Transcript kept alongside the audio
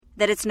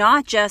that it's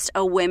not just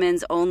a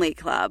women's only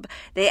club.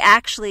 They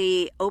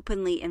actually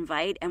openly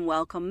invite and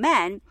welcome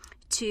men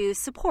to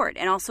support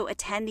and also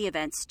attend the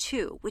events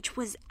too, which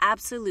was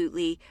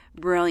absolutely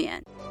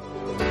brilliant.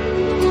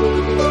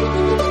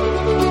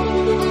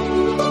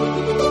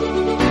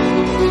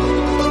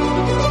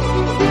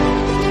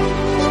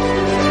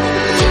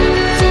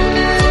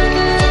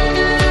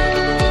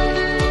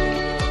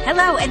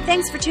 Hello, and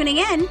thanks for tuning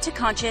in to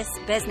Conscious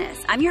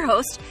Business. I'm your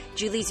host,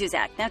 Julie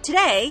Zuzak. Now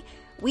today,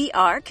 we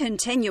are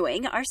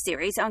continuing our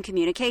series on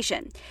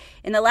communication.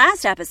 In the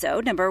last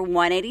episode, number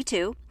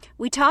 182,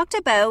 we talked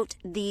about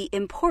the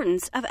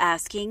importance of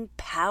asking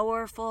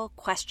powerful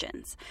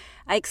questions.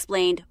 I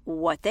explained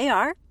what they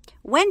are,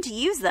 when to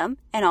use them,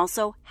 and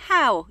also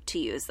how to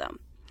use them.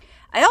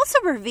 I also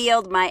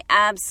revealed my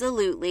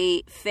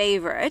absolutely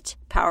favorite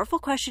powerful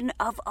question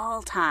of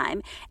all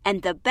time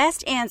and the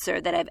best answer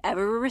that I've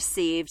ever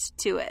received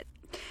to it.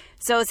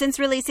 So since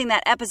releasing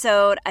that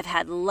episode, I've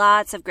had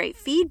lots of great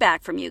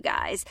feedback from you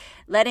guys,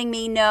 letting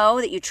me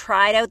know that you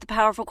tried out the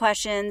powerful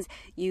questions,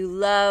 you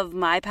love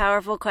my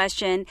powerful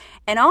question,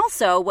 and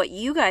also what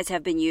you guys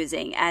have been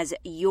using as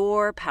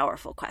your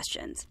powerful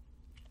questions.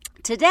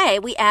 Today,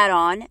 we add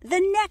on the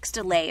next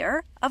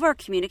layer of our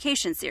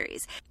communication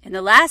series. In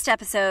the last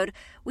episode,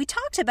 we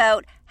talked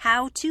about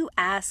how to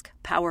ask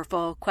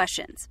powerful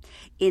questions.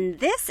 In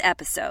this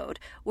episode,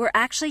 we're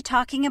actually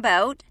talking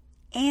about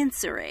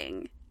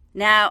answering.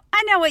 Now,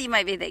 I know what you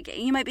might be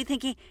thinking. You might be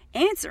thinking,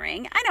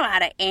 answering? I know how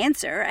to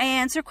answer. I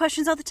answer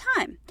questions all the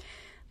time.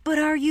 But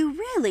are you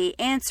really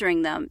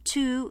answering them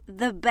to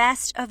the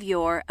best of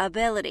your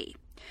ability?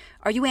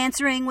 Are you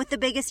answering with the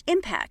biggest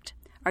impact?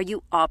 Are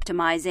you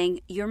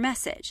optimizing your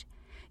message?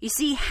 You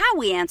see, how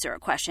we answer a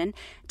question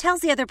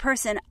tells the other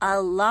person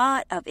a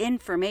lot of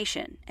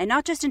information, and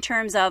not just in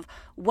terms of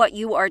what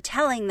you are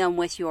telling them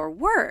with your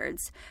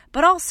words,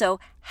 but also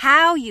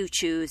how you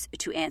choose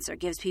to answer. It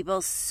gives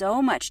people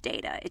so much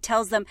data. It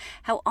tells them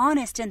how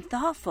honest and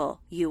thoughtful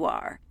you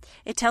are.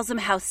 It tells them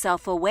how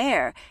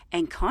self-aware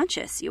and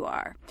conscious you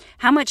are,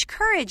 how much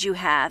courage you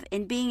have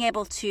in being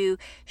able to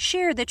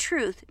share the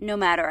truth no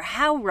matter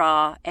how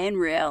raw and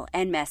real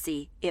and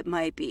messy it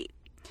might be.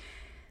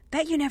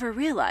 Bet you never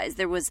realized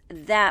there was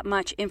that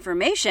much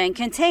information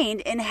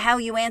contained in how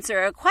you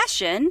answer a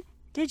question,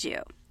 did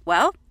you?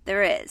 Well,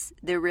 there is.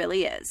 There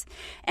really is.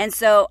 And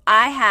so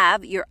I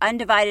have your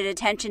undivided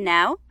attention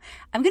now.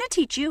 I'm going to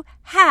teach you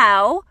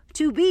how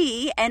to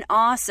be an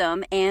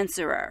awesome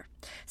answerer.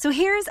 So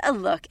here's a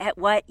look at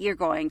what you're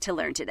going to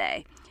learn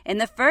today. In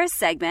the first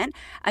segment,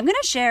 I'm going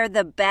to share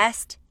the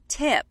best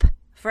tip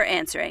for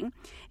answering.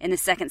 In the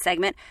second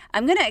segment,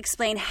 I'm going to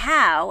explain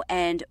how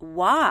and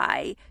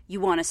why you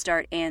want to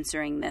start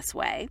answering this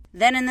way.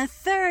 Then in the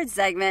third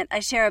segment, I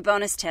share a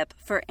bonus tip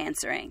for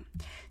answering.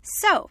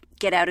 So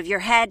get out of your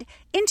head,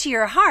 into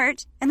your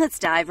heart, and let's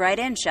dive right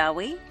in, shall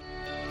we?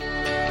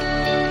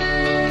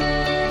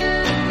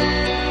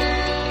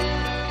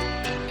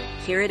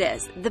 Here it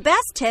is. The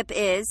best tip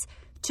is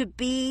to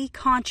be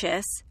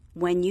conscious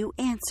when you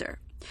answer,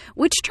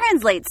 which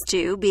translates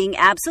to being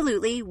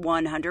absolutely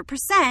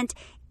 100%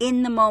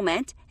 in the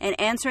moment and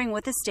answering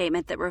with a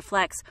statement that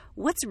reflects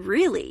what's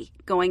really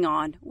going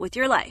on with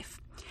your life.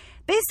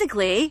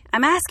 Basically,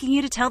 I'm asking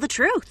you to tell the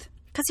truth.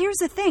 Because here's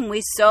the thing,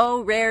 we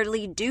so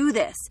rarely do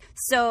this.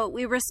 So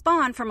we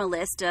respond from a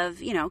list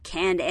of,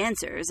 canned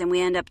answers, and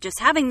we end up just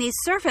having these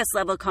surface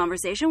level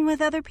conversation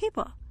with other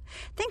people.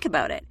 Think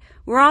about it.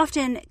 We're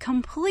often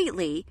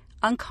completely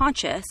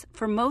unconscious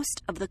for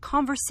most of the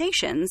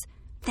conversations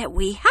that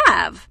we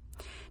have.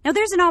 Now,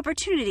 there's an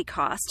opportunity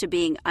cost to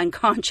being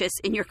unconscious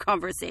in your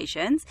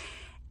conversations,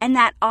 and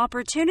that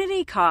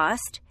opportunity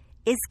cost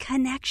is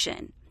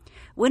connection.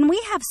 When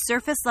we have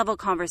surface-level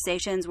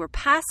conversations, we're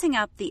passing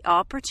up the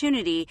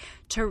opportunity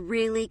to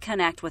really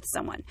connect with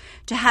someone,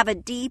 to have a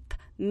deep,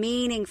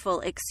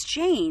 meaningful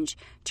exchange,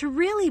 to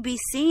really be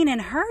seen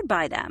and heard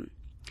by them.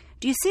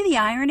 Do you see the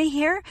irony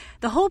here?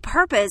 The whole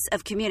purpose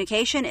of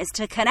communication is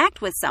to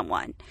connect with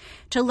someone,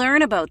 to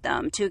learn about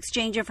them, to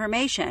exchange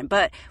information.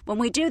 But when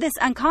we do this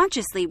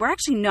unconsciously, we're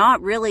actually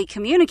not really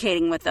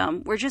communicating with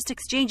them. We're just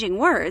exchanging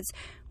words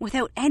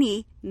without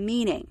any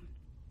meaning.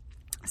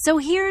 So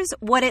here's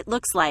what it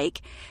looks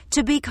like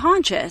to be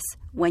conscious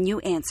when you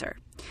answer.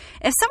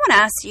 If someone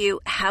asks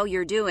you how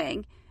you're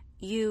doing,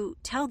 you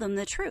tell them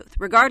the truth,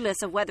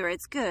 regardless of whether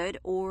it's good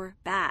or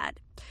bad.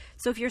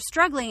 So if you're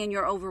struggling and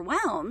you're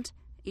overwhelmed,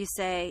 you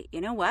say,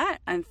 you know what,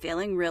 I'm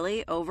feeling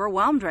really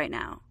overwhelmed right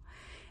now.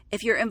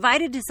 If you're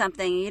invited to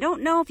something and you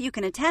don't know if you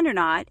can attend or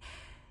not,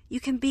 you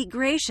can be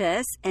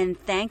gracious and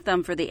thank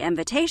them for the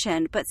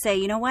invitation, but say,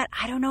 you know what,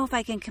 I don't know if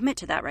I can commit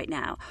to that right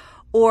now.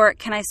 Or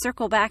can I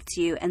circle back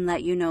to you and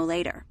let you know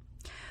later?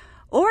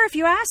 Or if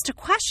you're asked a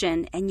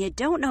question and you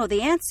don't know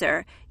the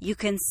answer, you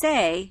can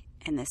say,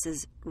 and this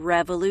is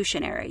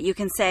revolutionary, you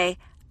can say,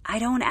 I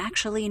don't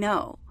actually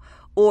know.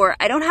 Or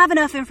I don't have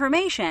enough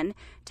information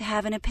to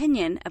have an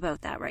opinion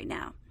about that right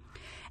now.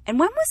 And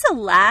when was the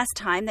last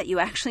time that you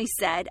actually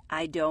said,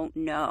 I don't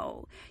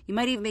know? You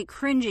might even be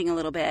cringing a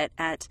little bit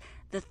at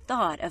the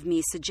thought of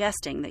me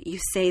suggesting that you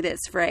say this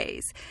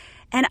phrase.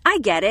 And I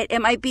get it.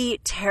 It might be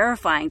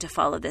terrifying to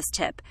follow this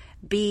tip.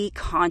 Be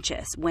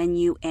conscious when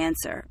you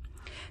answer.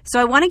 So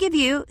I want to give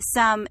you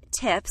some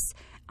tips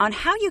on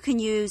how you can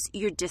use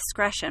your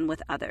discretion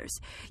with others.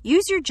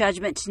 Use your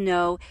judgment to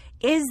know,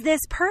 is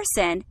this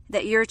person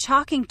that you're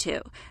talking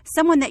to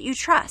someone that you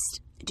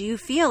trust? Do you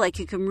feel like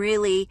you can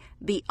really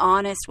be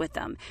honest with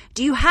them?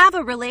 Do you have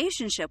a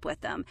relationship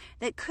with them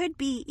that could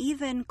be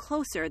even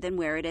closer than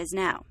where it is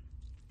now?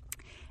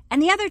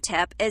 And the other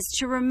tip is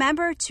to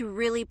remember to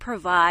really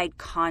provide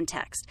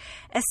context,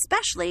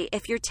 especially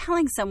if you're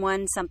telling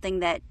someone something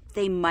that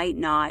they might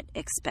not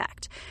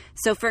expect.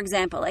 So for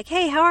example, like,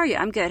 hey, how are you?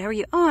 I'm good. How are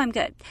you? Oh, I'm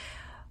good.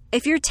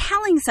 If you're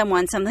telling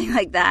someone something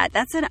like that,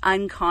 that's an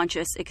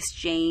unconscious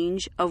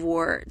exchange of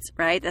words,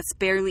 right? That's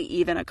barely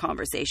even a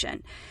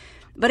conversation.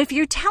 But if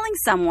you're telling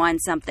someone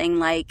something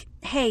like,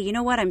 hey, you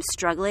know what? I'm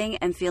struggling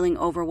and feeling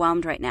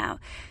overwhelmed right now.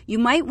 You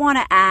might want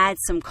to add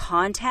some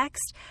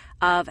context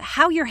of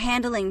how you're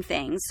handling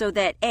things so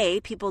that A,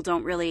 people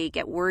don't really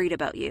get worried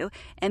about you,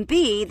 and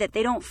B, that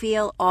they don't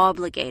feel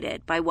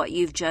obligated by what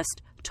you've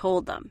just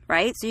told them,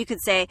 right? So you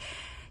could say,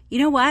 you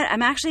know what?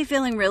 I'm actually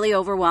feeling really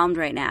overwhelmed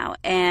right now,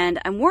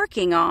 and I'm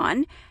working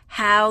on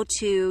how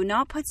to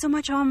not put so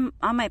much on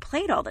my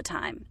plate all the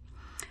time.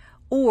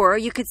 Or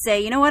you could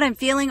say, you know what? I'm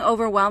feeling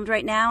overwhelmed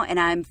right now, and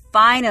I'm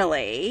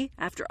finally,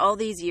 after all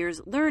these years,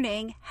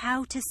 learning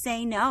how to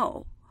say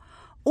no.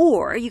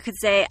 Or you could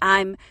say,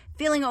 I'm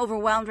feeling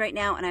overwhelmed right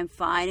now, and I'm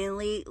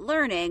finally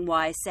learning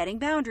why setting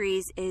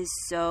boundaries is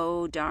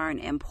so darn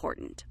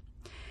important.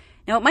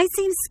 Now, it might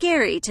seem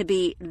scary to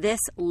be this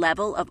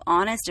level of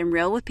honest and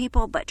real with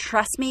people, but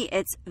trust me,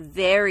 it's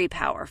very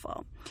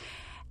powerful.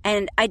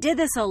 And I did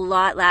this a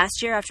lot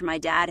last year after my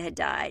dad had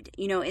died.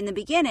 You know, in the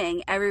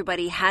beginning,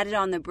 everybody had it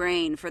on the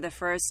brain for the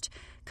first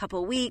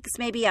couple weeks,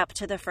 maybe up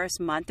to the first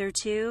month or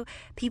two.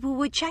 People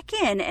would check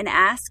in and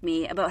ask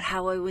me about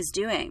how I was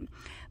doing.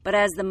 But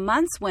as the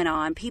months went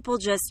on, people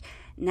just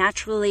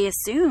naturally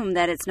assume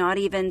that it's not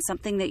even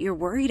something that you're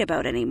worried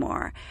about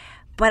anymore.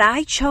 But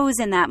I chose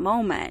in that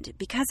moment,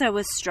 because I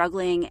was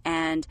struggling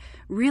and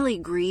really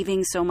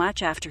grieving so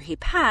much after he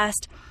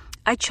passed,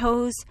 I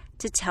chose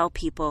to tell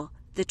people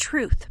the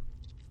truth.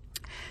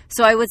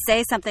 So I would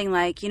say something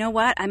like, you know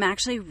what, I'm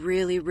actually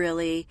really,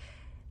 really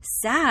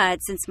sad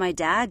since my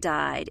dad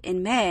died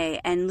in May,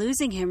 and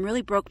losing him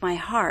really broke my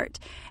heart.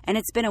 And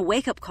it's been a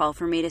wake-up call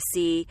for me to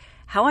see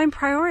how I'm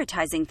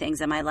prioritizing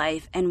things in my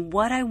life and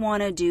what I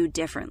want to do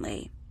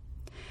differently.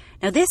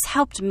 Now, this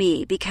helped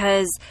me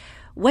because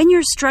when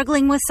you're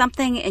struggling with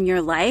something in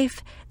your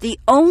life, the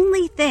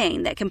only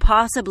thing that can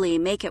possibly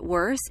make it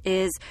worse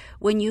is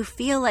when you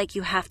feel like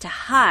you have to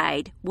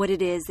hide what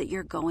it is that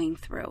you're going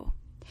through.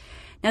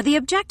 Now, the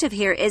objective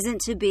here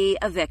isn't to be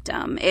a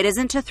victim. It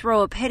isn't to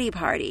throw a pity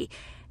party.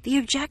 The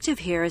objective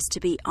here is to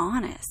be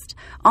honest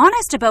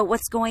about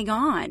what's going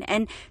on,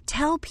 and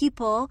tell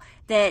people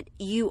that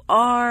you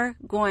are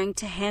going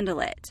to handle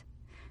it.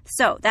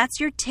 So that's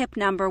your tip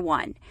number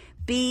 1.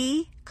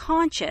 Be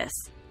conscious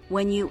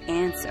when you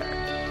answer.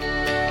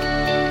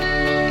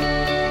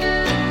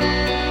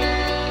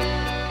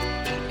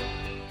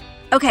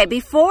 Okay,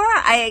 before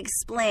I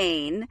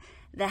explain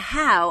the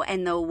how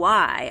and the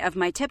why of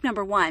my tip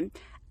number 1,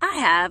 I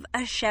have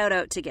a shout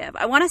out to give.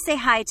 I want to say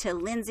hi to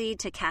Lindsay,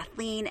 to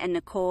Kathleen, and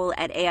Nicole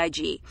at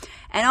AIG,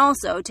 and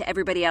also to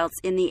everybody else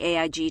in the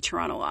AIG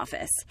Toronto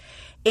office.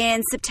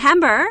 In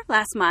September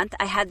last month,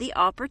 I had the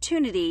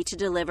opportunity to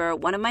deliver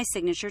one of my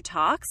signature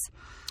talks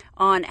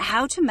on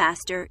how to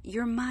master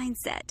your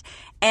mindset.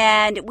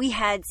 And we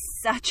had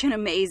such an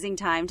amazing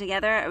time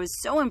together. I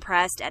was so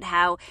impressed at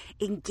how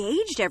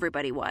engaged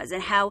everybody was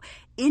and how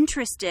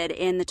interested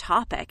in the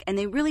topic, and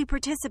they really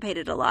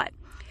participated a lot.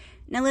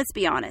 Now, let's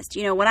be honest.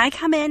 You know, when I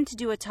come in to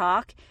do a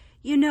talk,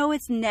 you know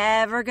it's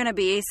never going to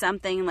be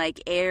something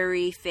like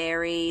airy,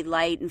 fairy,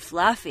 light, and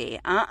fluffy.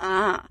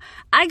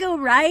 I go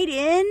right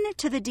in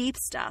to the deep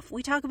stuff.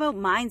 We talk about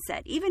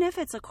mindset, even if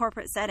it's a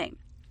corporate setting.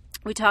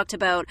 We talked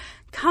about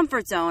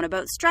comfort zone,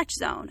 about stretch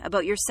zone,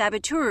 about your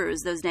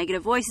saboteurs, those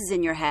negative voices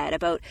in your head,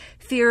 about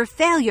fear of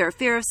failure,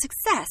 fear of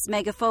success,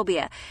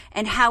 megaphobia,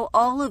 and how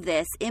all of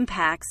this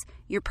impacts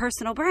your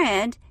personal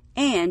brand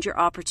and your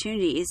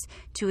opportunities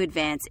to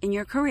advance in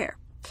your career.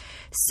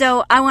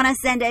 So I want to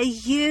send a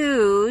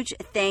huge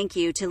thank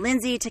you to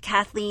Lindsay, to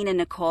Kathleen, and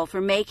Nicole for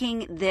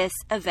making this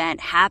event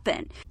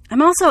happen.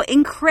 I'm also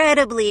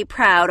incredibly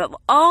proud of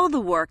all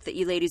the work that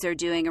you ladies are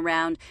doing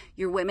around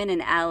your Women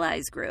and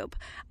Allies group.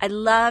 I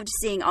loved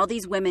seeing all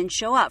these women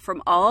show up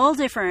from all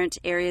different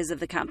areas of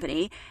the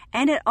company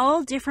and at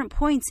all different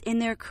points in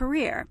their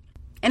career.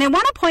 And I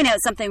want to point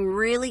out something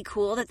really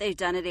cool that they've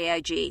done at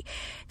AIG.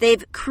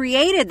 They've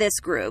created this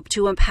group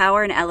to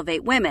empower and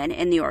elevate women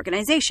in the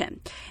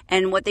organization.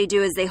 And what they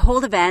do is they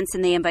hold events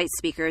and they invite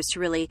speakers to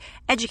really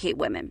educate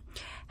women.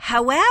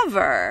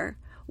 However,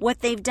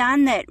 What they've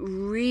done that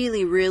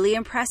really, really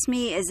impressed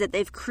me is that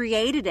they've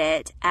created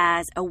it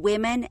as a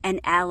women and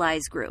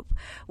allies group,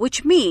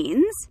 which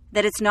means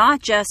that it's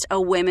not just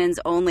a women's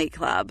only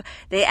club.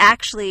 They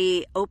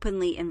actually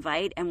openly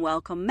invite and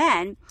welcome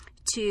men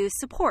to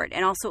support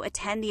and also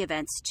attend the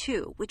events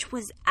too, which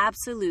was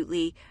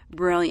absolutely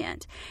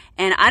brilliant.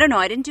 And I don't know,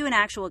 I didn't do an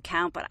actual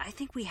count, but I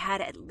think we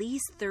had at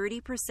least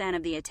 30%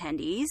 of the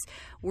attendees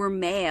were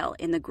male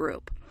in the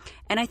group.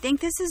 And I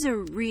think this is a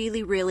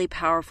really, really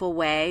powerful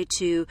way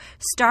to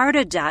start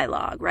a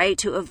dialogue, right?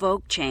 To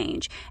evoke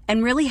change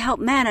and really help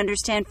men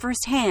understand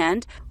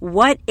firsthand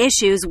what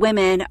issues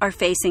women are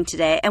facing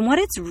today and what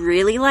it's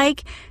really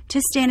like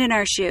to stand in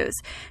our shoes.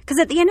 Because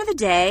at the end of the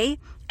day,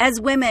 as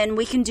women,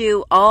 we can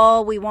do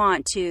all we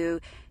want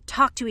to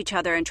talk to each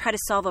other and try to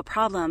solve a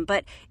problem,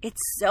 but it's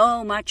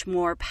so much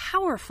more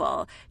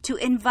powerful to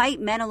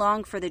invite men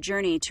along for the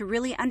journey to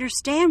really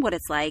understand what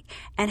it's like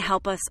and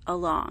help us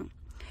along.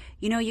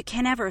 You know, you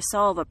can never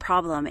solve a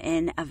problem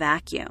in a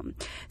vacuum.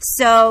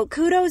 So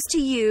kudos to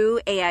you,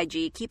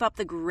 AIG. Keep up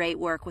the great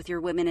work with your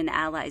Women and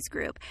Allies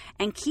group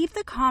and keep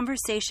the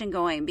conversation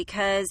going,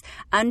 because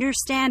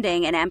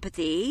understanding and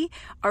empathy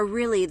are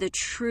really the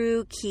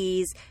true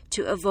keys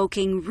to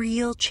evoking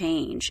real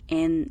change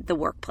in the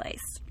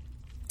workplace.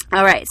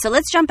 All right, so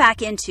let's jump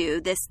back into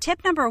this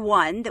tip number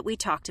 1 that we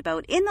talked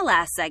about in the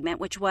last segment,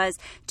 which was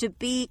to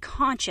be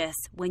conscious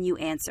when you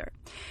answer.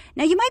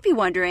 Now, you might be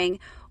wondering,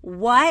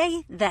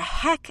 why the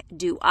heck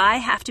do I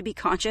have to be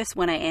conscious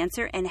when I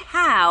answer, and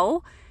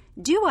how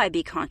do I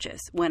be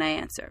conscious when I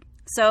answer?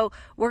 So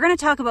we're going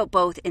to talk about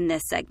both in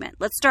this segment.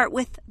 Let's start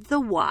with the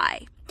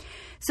why.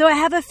 So I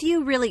have a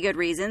few really good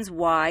reasons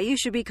why you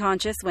should be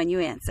conscious when you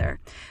answer.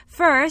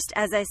 First,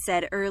 as I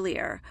said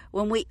earlier,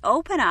 when we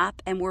open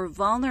up and we're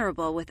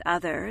vulnerable with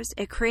others,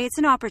 it creates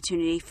an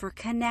opportunity for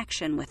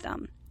connection with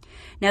them.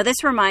 Now,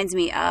 this reminds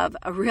me of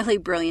a really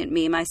brilliant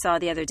meme I saw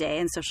the other day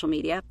in social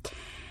media.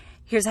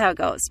 Here's how it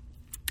goes.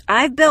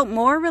 I've built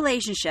more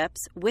relationships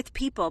with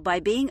people by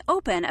being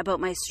open about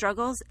my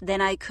struggles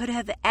than I could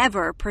have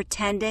ever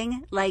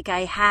pretending like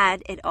I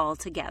had it all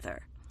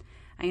together.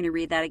 I'm going to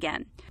read that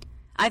again.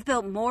 I've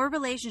built more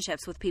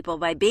relationships with people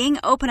by being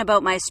open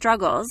about my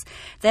struggles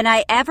than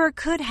I ever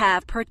could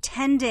have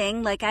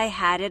pretending like I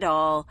had it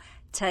all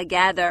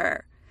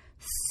together.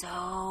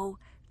 So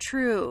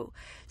true.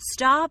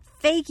 Stop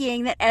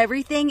faking that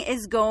everything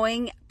is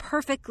going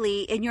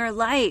perfectly in your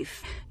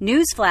life.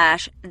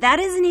 Newsflash, that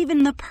isn't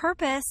even the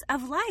purpose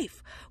of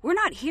life. We're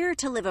not here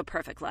to live a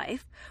perfect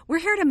life. We're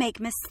here to make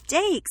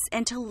mistakes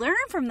and to learn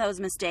from those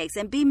mistakes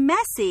and be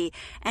messy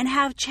and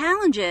have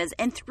challenges.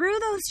 And through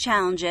those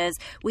challenges,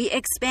 we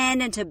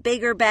expand into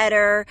bigger,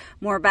 better,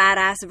 more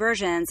badass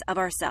versions of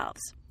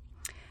ourselves.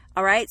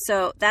 All right,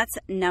 so that's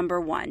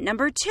number 1.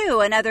 Number 2,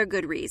 another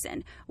good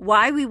reason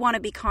why we want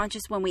to be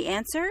conscious when we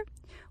answer.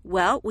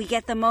 Well, we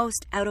get the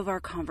most out of our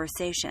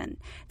conversation.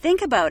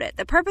 Think about it.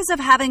 The purpose of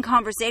having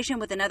conversation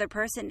with another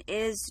person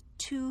is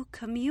to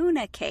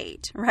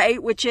communicate,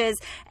 right? Which is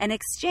an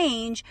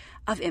exchange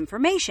of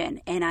information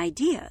and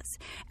ideas.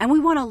 And we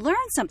want to learn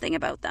something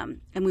about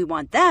them. And we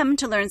want them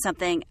to learn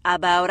something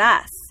about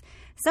us.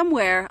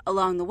 Somewhere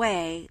along the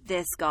way,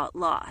 this got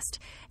lost.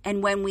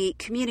 And when we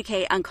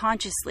communicate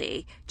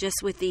unconsciously,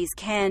 just with these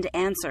canned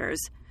answers,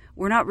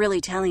 we're not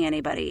really telling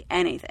anybody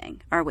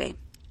anything, are we?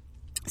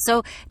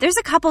 So there's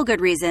a couple good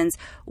reasons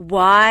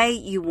why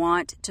you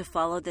want to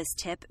follow this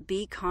tip.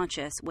 Be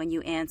conscious when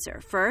you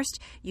answer. First,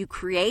 you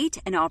create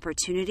an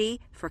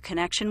opportunity for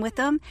connection with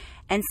them.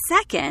 And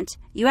second,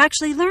 you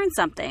actually learn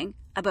something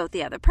about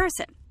the other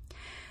person.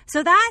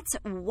 So that's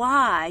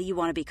why you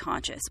want to be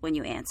conscious when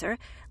you answer.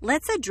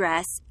 Let's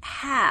address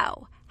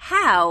how.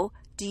 How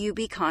do you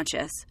be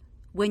conscious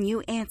when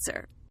you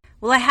answer?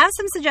 Well, I have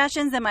some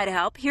suggestions that might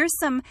help. Here's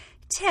some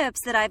tips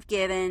that I've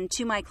given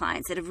to my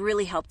clients that have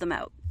really helped them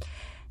out.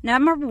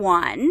 Number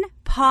 1,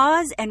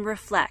 pause and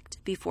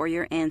reflect before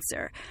your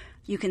answer.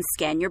 You can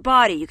scan your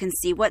body. You can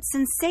see what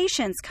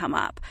sensations come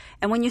up.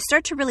 And when you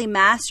start to really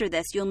master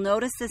this, you'll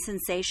notice the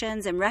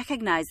sensations and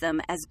recognize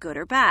them as good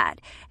or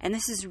bad. And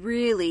this is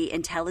really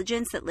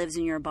intelligence that lives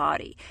in your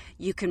body.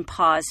 You can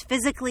pause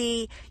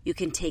physically. You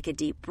can take a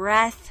deep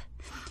breath.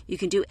 You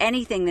can do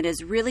anything that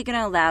is really going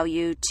to allow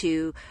you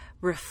to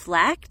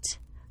reflect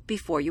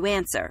before you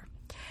answer.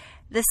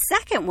 The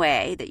second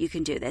way that you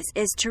can do this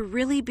is to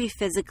really be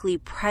physically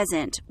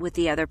present with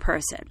the other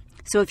person.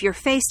 So if you're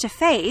face to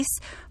face,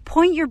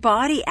 point your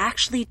body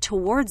actually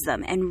towards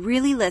them and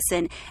really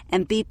listen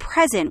and be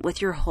present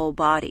with your whole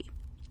body.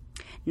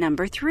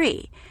 Number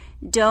 3,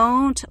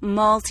 don't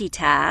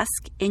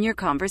multitask in your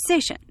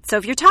conversation. So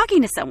if you're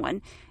talking to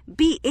someone,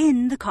 be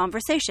in the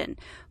conversation.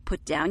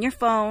 Put down your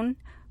phone.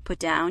 Put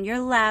down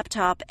your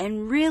laptop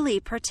and really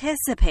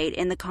participate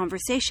in the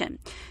conversation.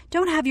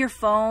 Don't have your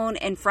phone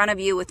in front of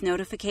you with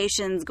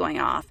notifications going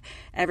off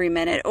every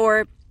minute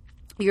or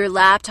your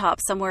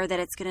laptop somewhere that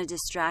it's going to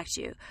distract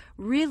you.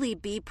 Really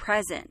be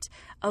present.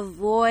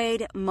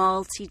 Avoid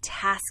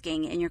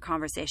multitasking in your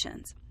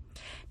conversations.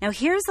 Now,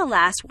 here's the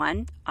last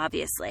one,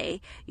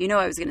 obviously. You know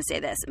I was going to say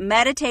this.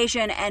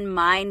 Meditation and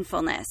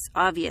mindfulness,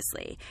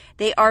 obviously.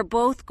 They are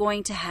both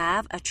going to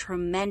have a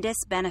tremendous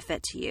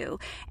benefit to you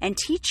and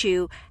teach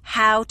you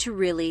how to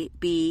really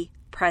be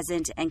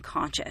present and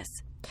conscious.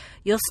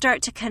 You'll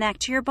start to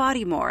connect to your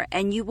body more,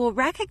 and you will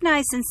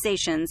recognize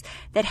sensations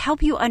that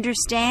help you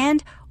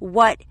understand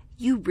what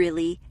you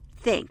really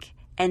think.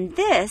 And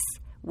this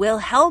will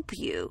help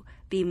you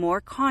be more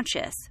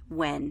conscious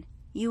when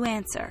you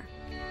answer.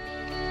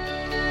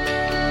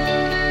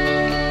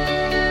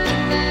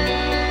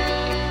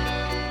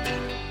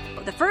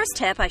 The first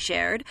tip I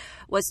shared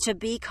was to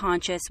be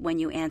conscious when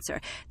you answer.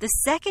 The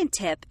second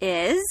tip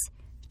is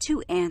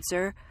to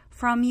answer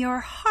from your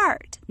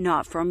heart,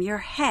 not from your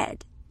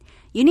head.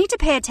 You need to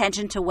pay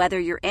attention to whether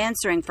you're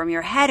answering from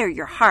your head or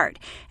your heart.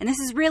 And this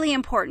is really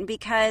important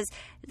because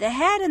the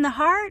head and the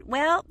heart,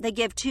 well, they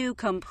give two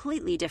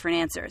completely different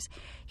answers.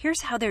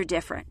 Here's how they're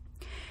different.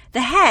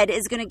 The head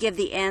is going to give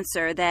the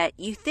answer that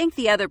you think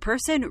the other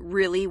person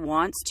really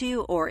wants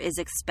to or is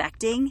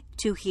expecting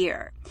to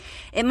hear.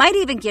 It might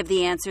even give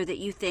the answer that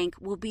you think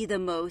will be the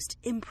most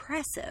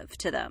impressive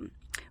to them.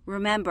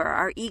 Remember,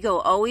 our ego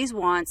always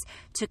wants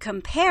to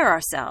compare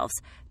ourselves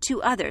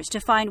to others,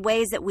 to find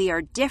ways that we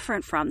are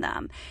different from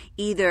them.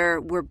 Either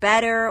we're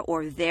better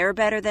or they're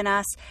better than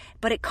us,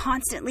 but it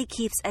constantly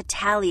keeps a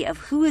tally of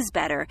who is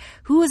better,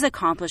 who has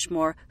accomplished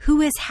more,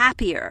 who is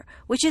happier,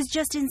 which is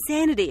just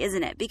insanity,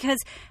 isn't it? Because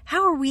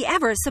how are we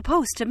ever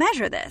supposed to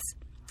measure this?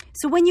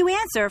 So when you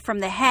answer from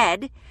the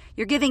head,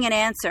 you're giving an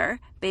answer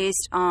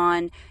based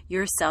on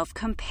yourself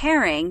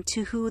comparing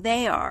to who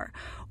they are,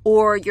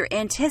 or you're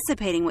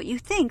anticipating what you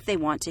think they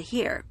want to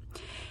hear.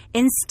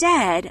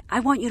 Instead,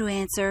 I want you to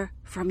answer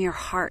from your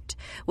heart.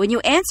 When you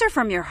answer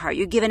from your heart,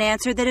 you give an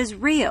answer that is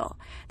real,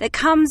 that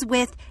comes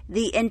with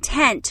the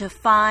intent to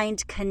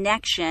find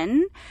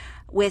connection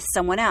with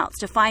someone else,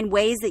 to find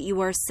ways that you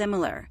are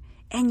similar.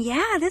 And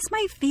yeah, this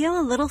might feel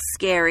a little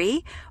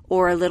scary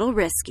or a little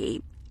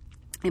risky.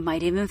 It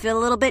might even feel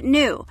a little bit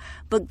new,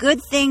 but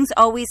good things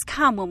always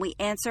come when we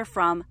answer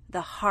from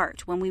the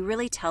heart, when we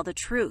really tell the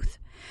truth.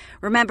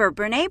 Remember,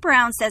 Brené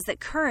Brown says that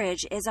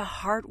courage is a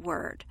heart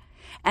word,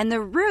 and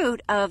the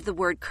root of the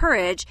word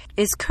courage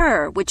is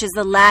cur, which is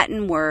the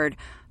Latin word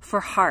for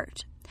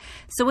heart.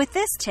 So with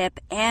this tip,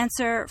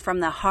 answer from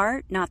the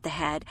heart, not the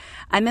head.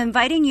 I'm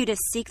inviting you to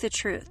seek the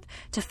truth,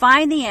 to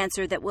find the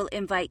answer that will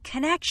invite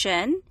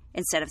connection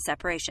instead of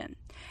separation.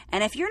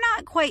 And if you're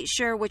not quite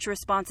sure which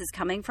response is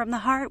coming from the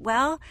heart,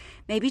 well,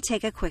 maybe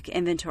take a quick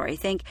inventory.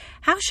 Think,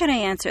 how should I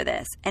answer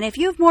this? And if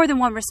you have more than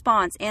one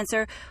response,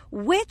 answer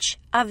which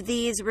of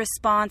these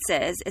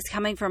responses is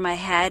coming from my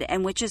head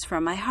and which is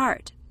from my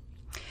heart.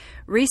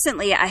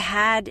 Recently, I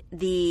had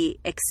the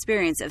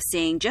experience of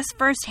seeing just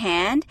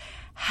firsthand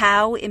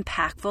how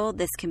impactful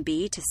this can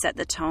be to set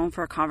the tone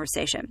for a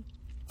conversation.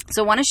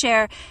 So I want to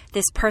share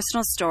this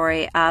personal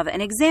story of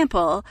an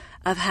example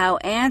of how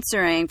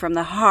answering from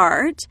the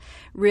heart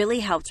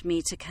really helped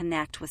me to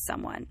connect with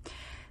someone.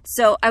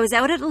 So I was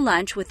out at a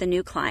lunch with a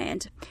new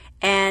client,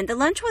 and the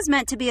lunch was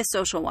meant to be a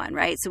social one,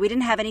 right? So we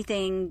didn't have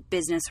anything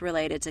business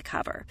related to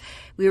cover.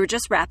 We were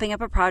just wrapping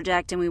up a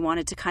project, and we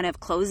wanted to kind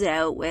of close it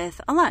out with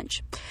a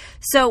lunch.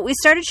 So we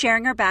started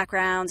sharing our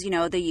backgrounds,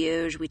 the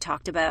usual. We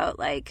talked about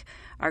like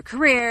our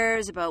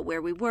careers, about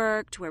where we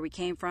worked, where we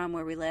came from,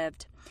 where we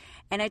lived.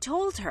 And I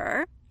told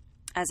her,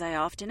 as I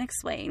often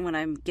explain when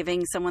I'm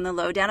giving someone the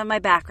lowdown of my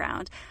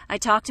background, I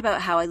talked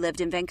about how I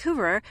lived in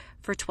Vancouver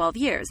for 12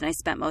 years, and I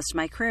spent most of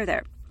my career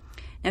there.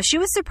 Now, she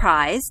was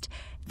surprised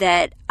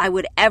that I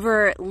would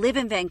ever live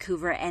in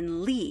Vancouver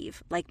and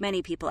leave. Like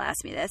many people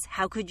ask me this,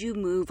 how could you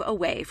move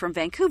away from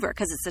Vancouver?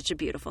 Because it's such a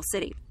beautiful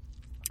city.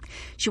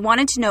 She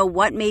wanted to know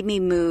what made me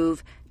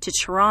move to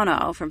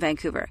Toronto from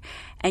Vancouver.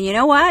 And you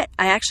know what?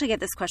 I actually get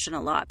this question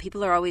a lot.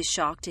 People are always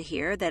shocked to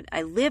hear that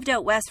I lived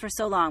out west for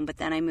so long, but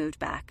then I moved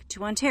back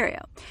to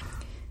Ontario.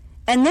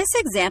 And this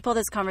example,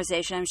 this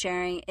conversation I'm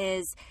sharing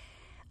is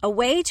a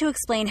way to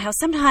explain how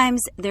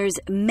sometimes there's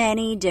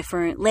many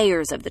different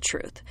layers of the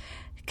truth.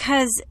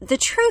 Because the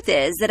truth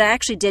is that I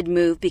actually did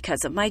move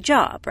because of my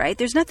job, right?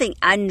 There's nothing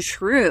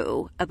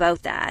untrue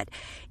about that.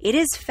 It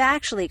is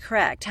factually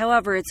correct.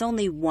 However, it's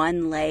only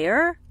one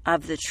layer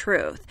of the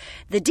truth.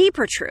 The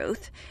deeper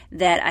truth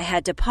that I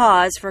had to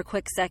pause for a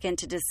quick second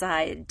to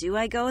decide, do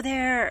I go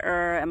there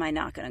or am I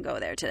not going to go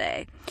there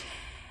today?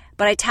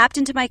 But I tapped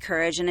into my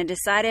courage and I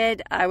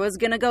decided I was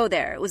going to go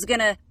there. It was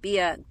going to be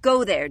a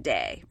go there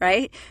day,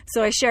 right?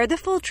 So I shared the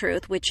full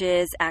truth, which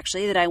is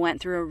actually that I went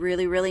through a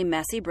really, really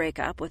messy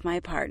breakup with my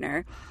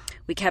partner.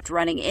 We kept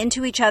running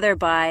into each other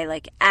by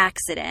like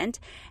accident.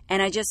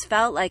 And I just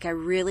felt like I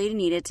really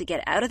needed to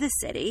get out of the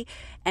city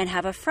and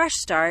have a fresh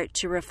start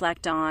to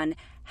reflect on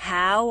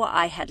how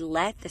I had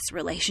let this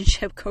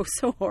relationship go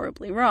so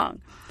horribly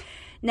wrong.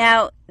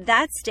 Now,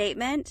 that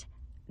statement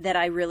that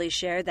I really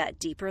shared, that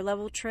deeper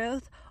level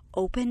truth,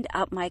 opened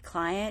up my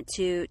client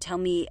to tell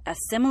me a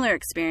similar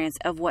experience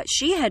of what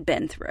she had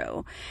been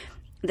through.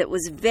 that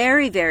was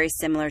very, very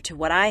similar to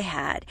what I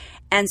had.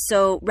 And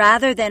so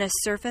rather than a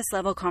surface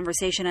level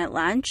conversation at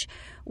lunch,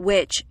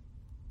 which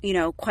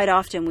quite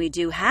often we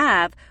do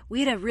have,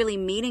 we had a really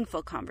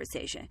meaningful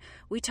conversation.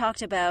 We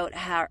talked about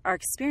how our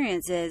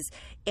experiences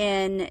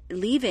in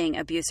leaving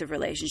abusive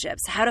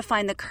relationships, how to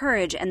find the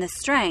courage and the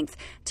strength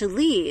to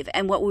leave,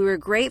 and what we were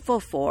grateful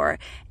for,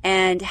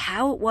 and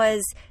how it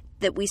was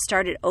that we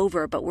started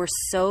over, but we're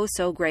so,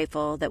 so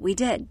grateful that we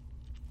did.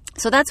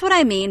 So that's what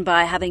I mean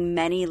by having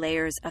many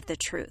layers of the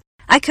truth.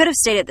 I could have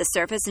stayed at the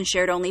surface and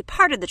shared only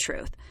part of the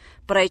truth,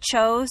 but I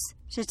chose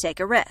to take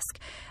a risk.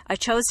 I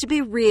chose to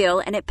be real,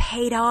 and it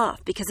paid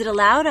off because it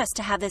allowed us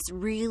to have this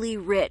really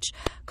rich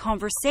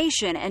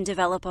conversation and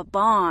develop a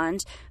bond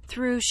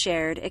through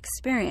shared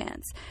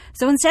experience.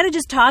 So instead of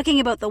just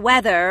talking about the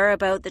weather,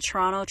 about the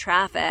Toronto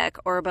traffic,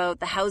 or about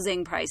the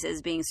housing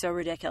prices being so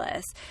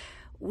ridiculous,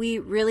 we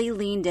really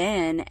leaned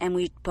in and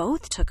we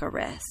both took a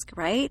risk,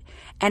 right?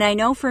 And I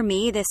know for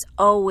me, this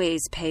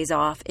always pays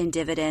off in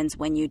dividends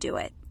when you do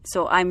it.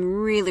 So I'm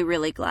really,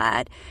 really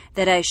glad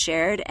that I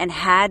shared and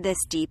had this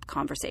deep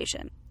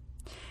conversation.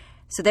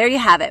 So there you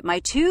have it.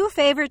 My 2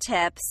 favorite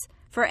tips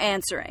for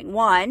answering.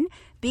 1,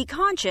 be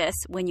conscious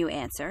when you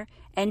answer.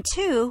 And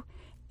 2,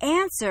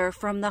 answer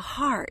from the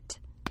heart,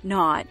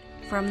 not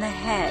from the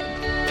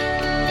head.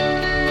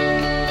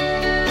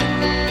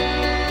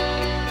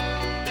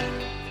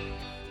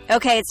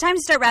 Okay, it's time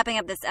to start wrapping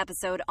up this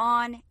episode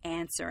on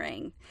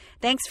answering.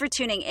 Thanks for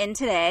tuning in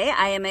today.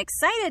 I am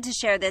excited to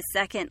share this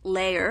second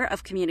layer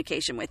of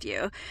communication with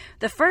you.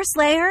 The first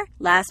layer,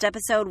 last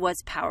episode, was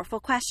powerful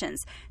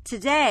questions.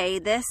 Today,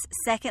 this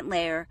second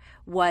layer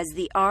was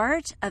the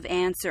art of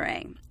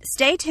answering.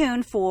 Stay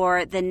tuned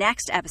for the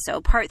next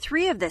episode, part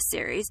 3 of this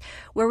series,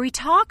 where we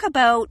talk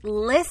about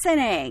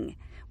listening,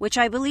 which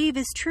I believe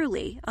is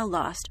truly a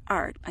lost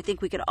art. I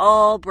think we could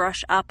all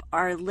brush up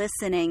our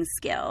listening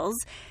skills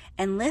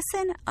and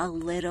listen a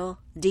little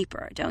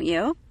deeper, don't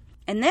you?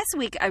 And this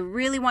week, I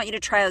really want you to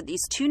try out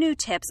these 2 new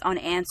tips on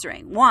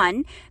answering.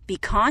 1, be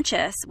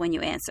conscious when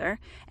you answer.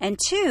 And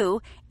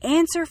 2,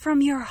 answer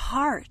from your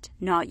heart,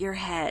 not your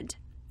head.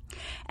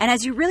 And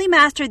as you really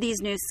master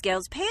these new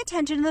skills, pay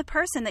attention to the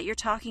person that you're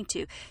talking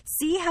to.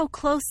 See how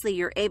closely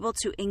you're able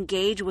to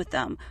engage with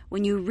them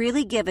when you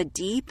really give a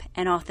deep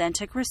and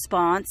authentic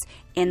response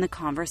in the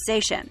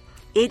conversation.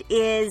 It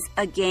is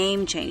a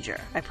game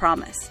changer, I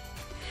promise.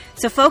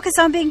 So focus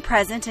on being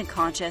present and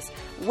conscious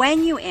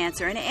when you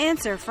answer, and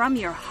answer from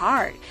your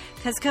heart,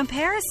 because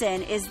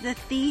comparison is the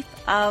thief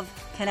of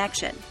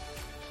connection.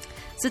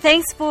 So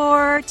thanks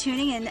for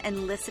tuning in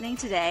and listening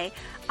today.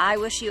 I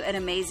wish you an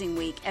amazing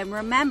week. And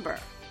remember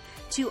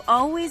to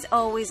always,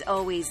 always,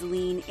 always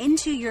lean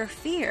into your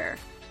fear,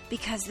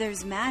 because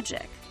there's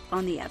magic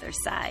on the other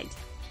side.